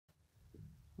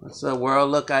What's up,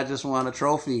 world? Look, I just won a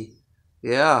trophy.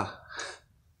 Yeah,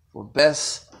 for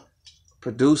best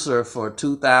producer for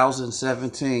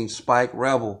 2017 Spike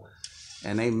Rebel,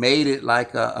 and they made it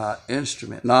like a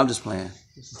instrument. No, I'm just playing.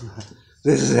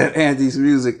 This is Andy's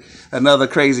music. Another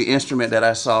crazy instrument that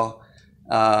I saw.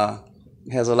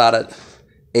 Has a lot of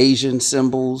Asian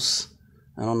symbols.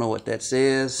 I don't know what that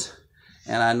says.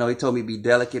 And I know he told me to be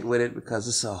delicate with it because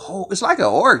it's like an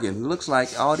organ. It looks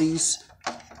like all these,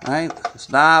 right? There's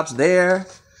knobs there,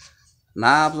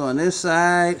 knobs on this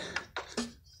side,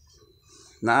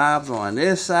 knobs on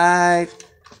this side,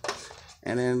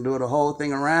 and then do the whole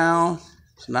thing around.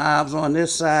 There's knobs on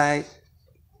this side.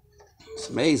 It's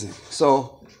amazing.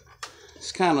 So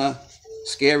it's kind of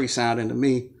scary sounding to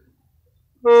me.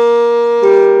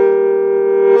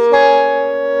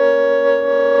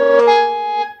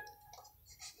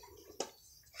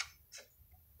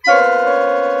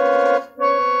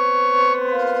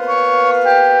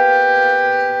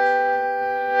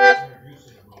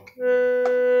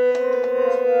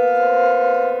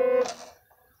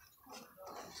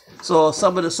 So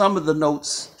some of the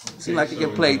notes seem like you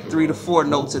can play 3 to 4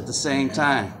 notes at the same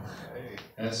time.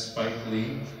 That's Spike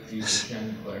Lee. He's a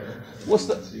Sheng player.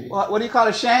 What do you call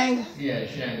it, Sheng? Yeah,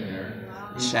 Sheng there.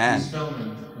 Sheng. He's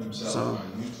filming himself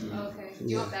on YouTube. Okay. Do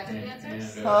you want backup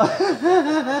dancers? And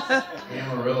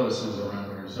Amaryllis is around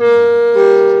here somewhere.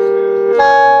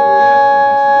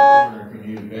 If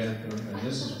you need a bathroom. And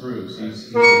this is Bruce. He's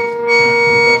a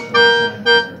professional Sheng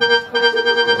player.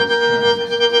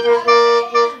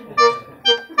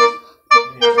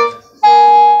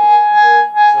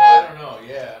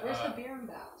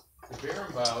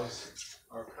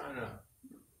 Are kind of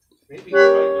maybe Spike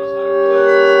knows how to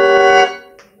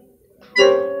play.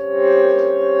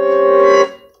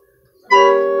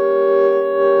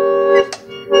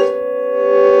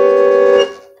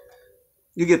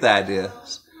 You get the idea.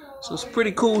 So it's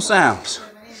pretty cool sounds.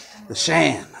 The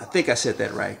Sheng. I think I said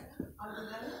that right.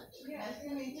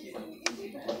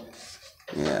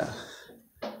 Yeah.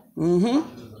 Yeah.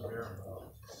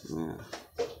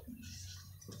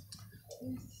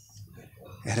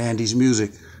 At Andy's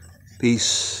music.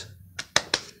 Peace.